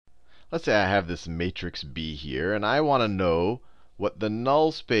let's say I have this matrix B here, and I want to know what the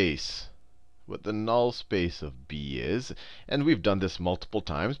null space of B is. And we've done this multiple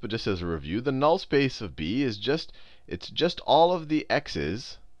times, but just as a review, the null space of B is just all of the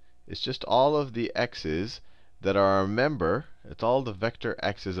x's. It's just all of the x's that are a member. It's all the vector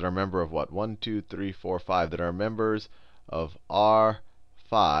x's that are a member of what? 1, 2, 3, 4, 5 that are members of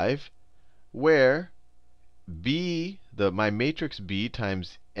R5, where B, my matrix B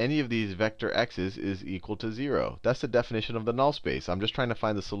times any of these vector x's is equal to 0. That's the definition of the null space. I'm just trying to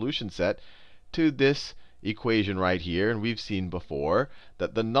find the solution set to this equation right here. And we've seen before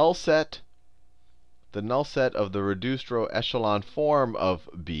that the null set of the reduced row echelon form of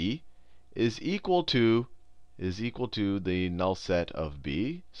B is equal to the null set of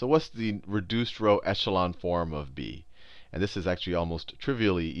B. So what's the reduced row echelon form of B? And this is actually almost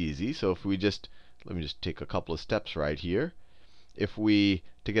trivially easy. So if we let me just take a couple of steps right here. If we,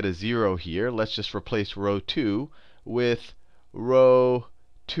 to get a 0 here, let's just replace row 2 with row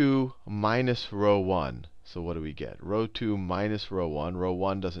 2 minus row 1. So what do we get? Row 2 minus row 1. Row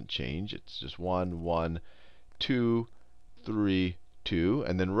 1 doesn't change. It's just 1, 1, 2, 3, 2.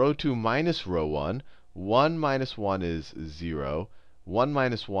 And then row 2 minus row 1. 1 minus 1 is 0. 1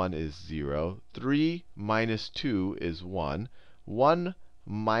 minus 1 is 0. 3 minus 2 is 1. 1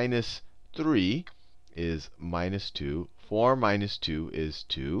 minus 3 is minus 2. 4 minus 2 is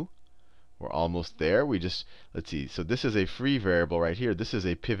 2. We're almost there. Let's see. So this is a free variable right here. This is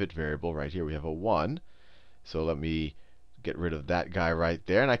a pivot variable right here. We have a 1. So let me get rid of that guy right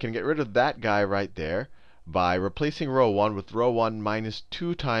there. And I can get rid of that guy right there by replacing row 1 with row 1 minus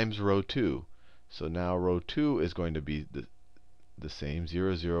 2 times row 2. So now row 2 is going to be the same,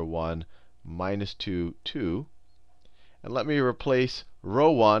 0, 0, 1, minus 2, 2. And let me replace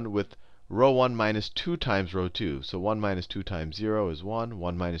row 1 with row 1 minus 2 times row 2. So 1 minus 2 times 0 is 1.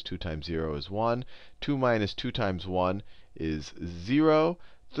 1 minus 2 times 0 is 1. 2 minus 2 times 1 is 0.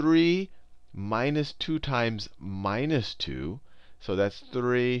 3 minus 2 times minus 2. So that's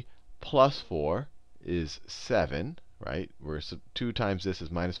 3 plus 4 is 7, right? 2 times this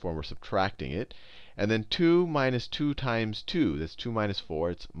is minus 4, and we're subtracting it. And then 2 minus 2 times 2, that's 2 minus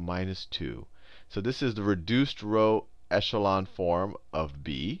 4, it's minus 2. So this is the reduced row echelon form of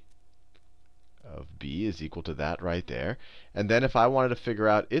B. B is equal to that right there. And then if I wanted to figure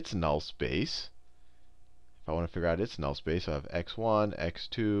out its null space, I have x1,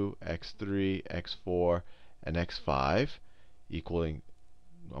 x2, x3, x4, and x5 equaling,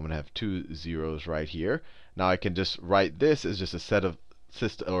 I'm going to have 2 zeros right here. Now I can just write this as just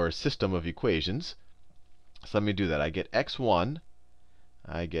a system of equations. So let me do that. I get x1.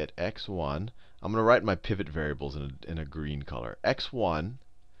 I'm going to write my pivot variables in a green color. x1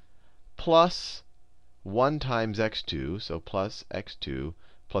 plus 1 times x2, so plus x2,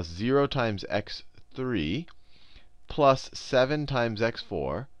 plus 0 times x3, plus 7 times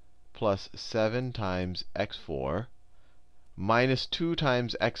x4, plus 7 times x4, minus 2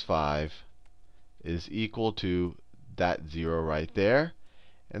 times x5 is equal to that 0 right there.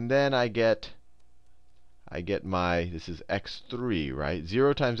 And then I get this is x3, right?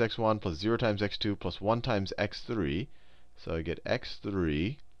 0 times x1 plus 0 times x2 plus 1 times x3. So I get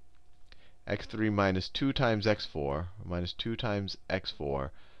x3 minus 2 times x4, minus 2 times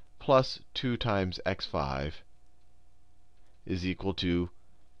x4, plus 2 times x5 is equal to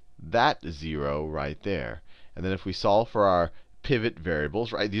that 0 right there. And then if we solve for our pivot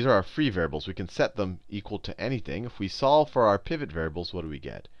variables, right, these are our free variables. We can set them equal to anything. If we solve for our pivot variables, what do we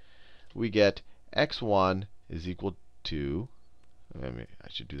get? We get x1 is equal to, I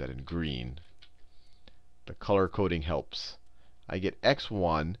should do that in green. The color coding helps. I get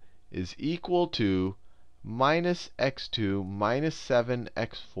x1 is equal to minus x2 minus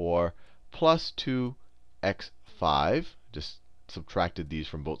 7x4 plus 2x5. Just subtracted these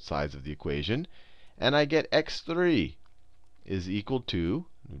from both sides of the equation. And I get x3 is equal to,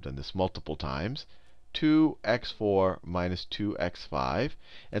 we've done this multiple times, 2x4 minus 2x5.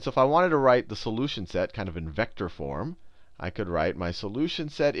 And so if I wanted to write the solution set kind of in vector form, I could write my solution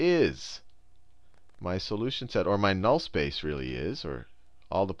set is, or my null space really is, or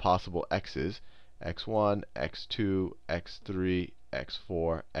all the possible x's, x1, x2, x3,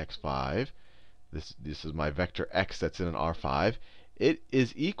 x4, x5. This is my vector x that's in an R5. It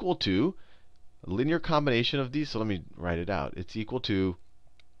is equal to a linear combination of these. So let me write it out. It's equal to,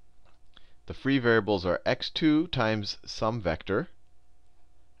 the free variables are x2 times some vector,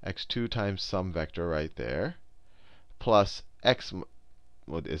 right there, plus x,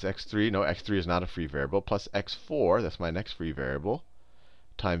 what is x3? No, x3 is not a free variable, plus x4, that's my next free variable,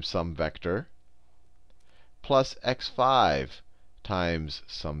 times some vector, plus x5 times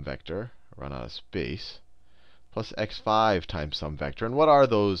some vector, run out of space, plus x5 times some vector. And what are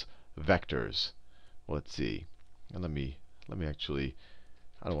those vectors? Well, let's see. And let me actually,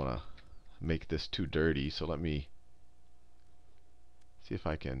 I don't want to make this too dirty, so let me see if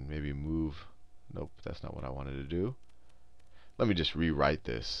I can maybe move. Nope, that's not what I wanted to do. Let me just rewrite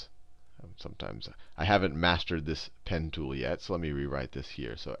this. Sometimes I haven't mastered this pen tool yet, so let me rewrite this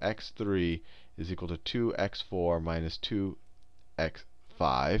here. So x3 is equal to 2x4 minus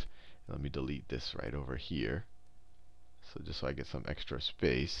 2x5. Let me delete this right over here. So just so I get some extra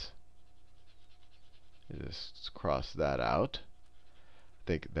space, just cross that out. I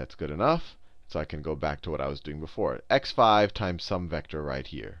think that's good enough. So I can go back to what I was doing before. x5 times some vector right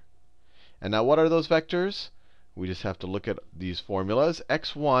here. And now what are those vectors? We just have to look at these formulas.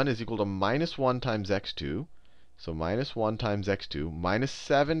 x1 is equal to minus 1 times x2. So minus 1 times x2, minus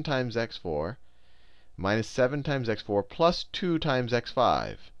 7 times x4, minus 7 times x4, plus 2 times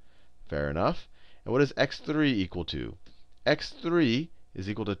x5. Fair enough. And what is x3 equal to? x3 is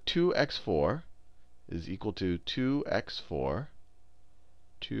equal to 2x4 is equal to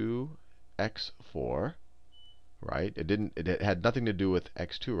 2x4, right? It had nothing to do with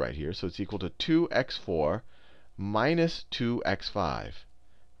x2 right here. So it's equal to 2x4 minus 2x5,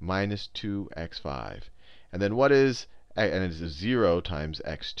 minus 2x5. And then what is, and it's 0 times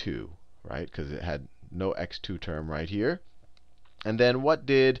x2, right? Because it had no x2 term right here. And then what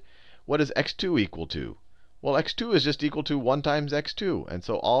is x2 equal to? Well, x2 is just equal to 1 times x2. And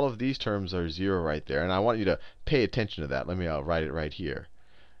so all of these terms are 0 right there. And I want you to pay attention to that. Let me write it right here.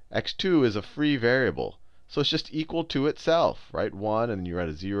 x2 is a free variable. So it's just equal to itself, right? 1, and then you write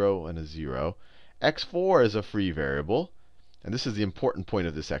a 0 and a 0. x4 is a free variable. And this is the important point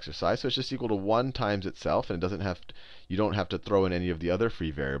of this exercise. So it's just equal to 1 times itself. And it doesn't have to, you don't have to throw in any of the other free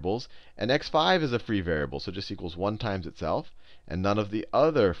variables. And x5 is a free variable. So it just equals 1 times itself and none of the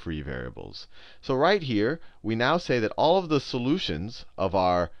other free variables. So right here, we now say that all of the solutions of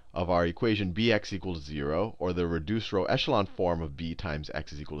our equation bx equals 0, or the reduced row echelon form of b times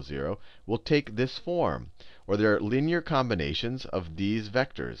x is equal to 0, will take this form. Or they're linear combinations of these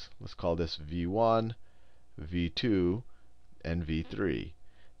vectors. Let's call this v1, v2, and v3.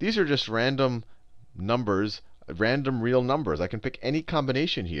 These are just random numbers, random real numbers. I can pick any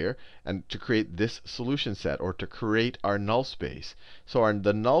combination here and to create this solution set, or to create our null space. So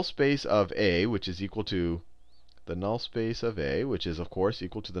the null space of A, which is equal to the null space of A, which is, of course,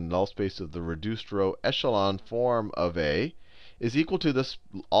 equal to the null space of the reduced row echelon form of A, is equal to this,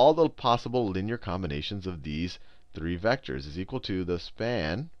 all the possible linear combinations of these three vectors, is equal to the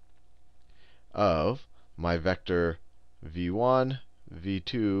span of my vector v1,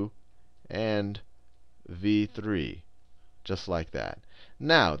 v2, and v3, just like that.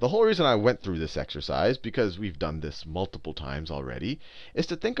 Now, the whole reason I went through this exercise, because we've done this multiple times already, is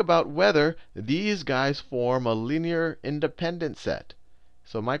to think about whether these guys form a linear independent set.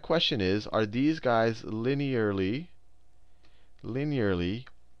 So my question is, are these guys linearly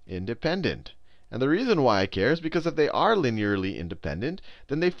independent? And the reason why I care is because if they are linearly independent,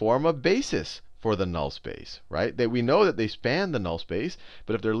 then they form a basis for the null space, right? We know that they span the null space,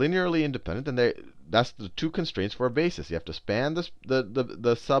 but if they're linearly independent, then that's the two constraints for a basis. You have to span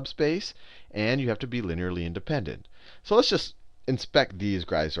the subspace, and you have to be linearly independent. So let's just inspect these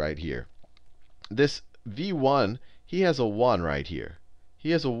guys right here. This v1, he has a 1 right here. He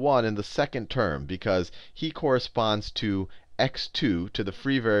has a 1 in the second term because he corresponds to x2, to the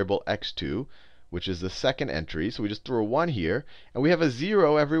free variable x2, which is the second entry. So we just threw a 1 here, and we have a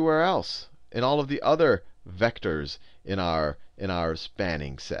 0 everywhere else in all of the other vectors in our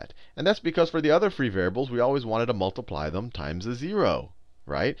spanning set. And that's because for the other free variables, we always wanted to multiply them times a 0,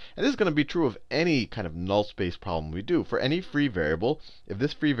 right? And this is going to be true of any kind of null space problem we do. For any free variable, if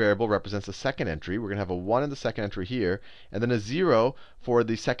this free variable represents the second entry, we're going to have a 1 in the second entry here, and then a 0 for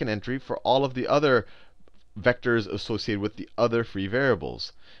the second entry for all of the other vectors associated with the other free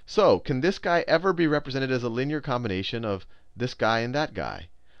variables. So can this guy ever be represented as a linear combination of this guy and that guy?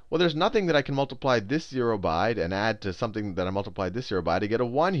 Well, there's nothing that I can multiply this 0 by and add to something that I multiplied this 0 by to get a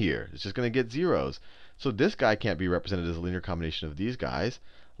 1 here. It's just going to get zeros. So this guy can't be represented as a linear combination of these guys.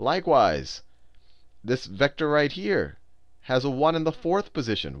 Likewise, this vector right here has a 1 in the fourth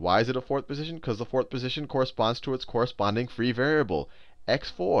position. Why is it a fourth position? Because the fourth position corresponds to its corresponding free variable,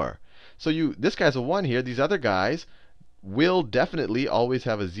 x4. So this guy's a 1 here. These other guys will definitely always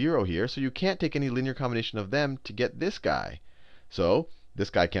have a 0 here. So you can't take any linear combination of them to get this guy. So this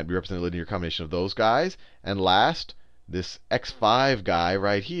guy can't be represented as a linear combination of those guys. And last, this x5 guy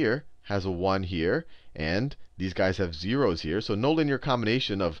right here has a 1 here. And These guys have zeros here. So no linear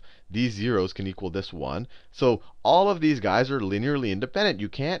combination of these zeros can equal this 1. So all of these guys are linearly independent. You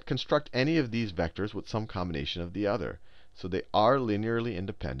can't construct any of these vectors with some combination of the other. So they are linearly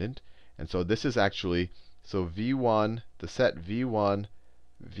independent. And so this is actually, so v1, the set v1,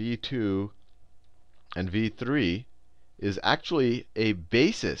 v2, and v3 is actually a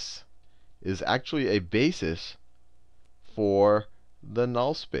basis, for the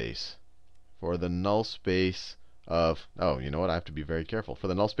null space. For the null space of, oh, you know what? I have to be very careful. For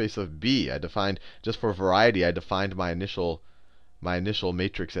the null space of B, I defined, just for variety, I defined my initial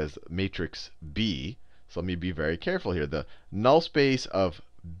matrix as matrix B. So let me be very careful here. The null space of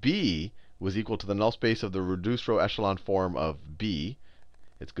B was equal to the null space of the reduced row echelon form of B.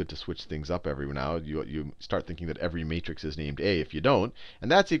 It's good to switch things up every now. You start thinking that every matrix is named A if you don't. And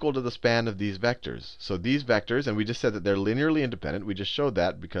that's equal to the span of these vectors. So these vectors, and we just said that they're linearly independent. We just showed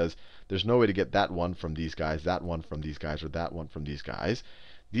that because there's no way to get that one from these guys, that one from these guys, or that one from these guys.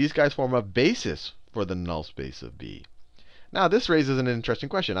 These guys form a basis for the null space of B. Now, this raises an interesting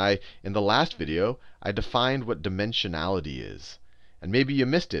question. In the last video, I defined what dimensionality is. And maybe you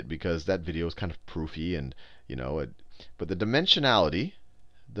missed it because that video is kind of proofy and, but the dimensionality,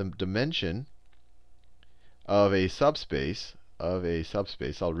 the dimension of a subspace, I'll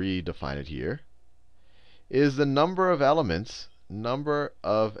redefine it here, is the number of elements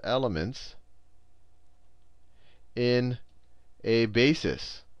in a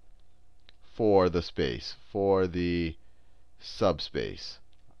basis for the space, for the subspace.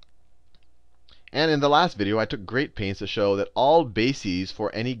 And in the last video, I took great pains to show that all bases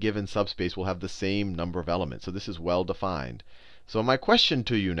for any given subspace will have the same number of elements. So this is well defined. So my question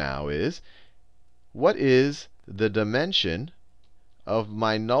to you now is, what is the dimension of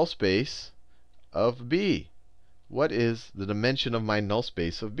my null space of B? What is the dimension of my null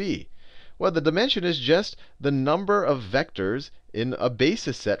space of B? Well, the dimension is just the number of vectors in a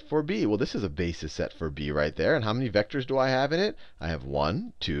basis set for B. Well, this is a basis set for B right there. And how many vectors do I have in it? I have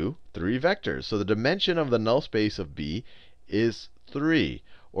 1, 2, 3 vectors. So the dimension of the null space of B is 3.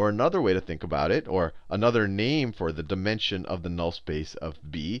 Or another way to think about it, or another name for the dimension of the null space of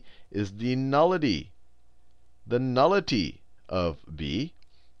B, is the nullity. The nullity of B.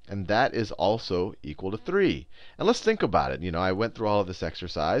 And that is also equal to 3. And let's think about it. I went through all of this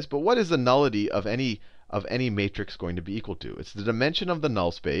exercise, but what is the nullity of any matrix going to be equal to? It's the dimension of the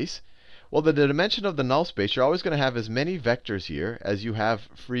null space. Well, the dimension of the null space, you're always going to have as many vectors here as you have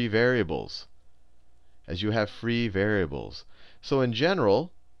free variables. So in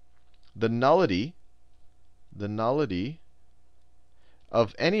general, the nullity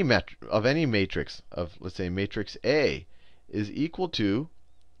of any matrix, of let's say matrix A, is equal to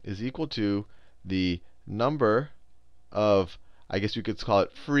the number of, I guess you could call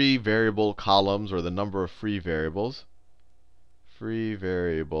it free variable columns, or the number of free variables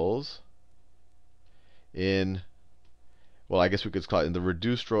in, well, I guess we could call it in the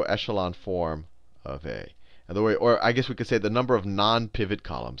reduced row echelon form of A. Or I guess we could say the number of non-pivot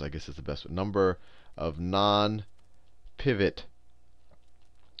columns, I guess is the best one. Number of non-pivot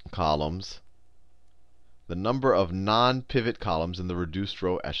columns. The number of non-pivot columns in the reduced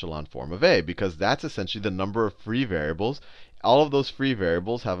row echelon form of A, because that's essentially the number of free variables. All of those free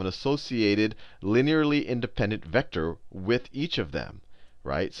variables have an associated linearly independent vector with each of them,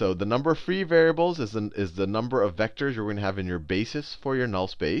 right? So the number of free variables is the number of vectors you're going to have in your basis for your null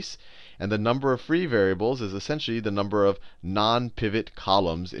space. And the number of free variables is essentially the number of non-pivot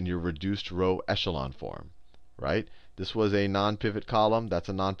columns in your reduced row echelon form, right? This was a non-pivot column. That's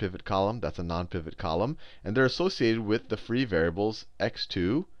a non-pivot column. That's a non-pivot column. And they're associated with the free variables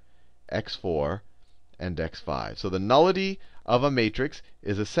x2, x4, and x5. So the nullity of a matrix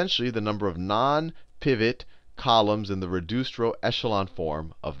is essentially the number of non-pivot columns in the reduced row echelon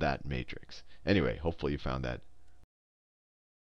form of that matrix. Anyway, hopefully you found that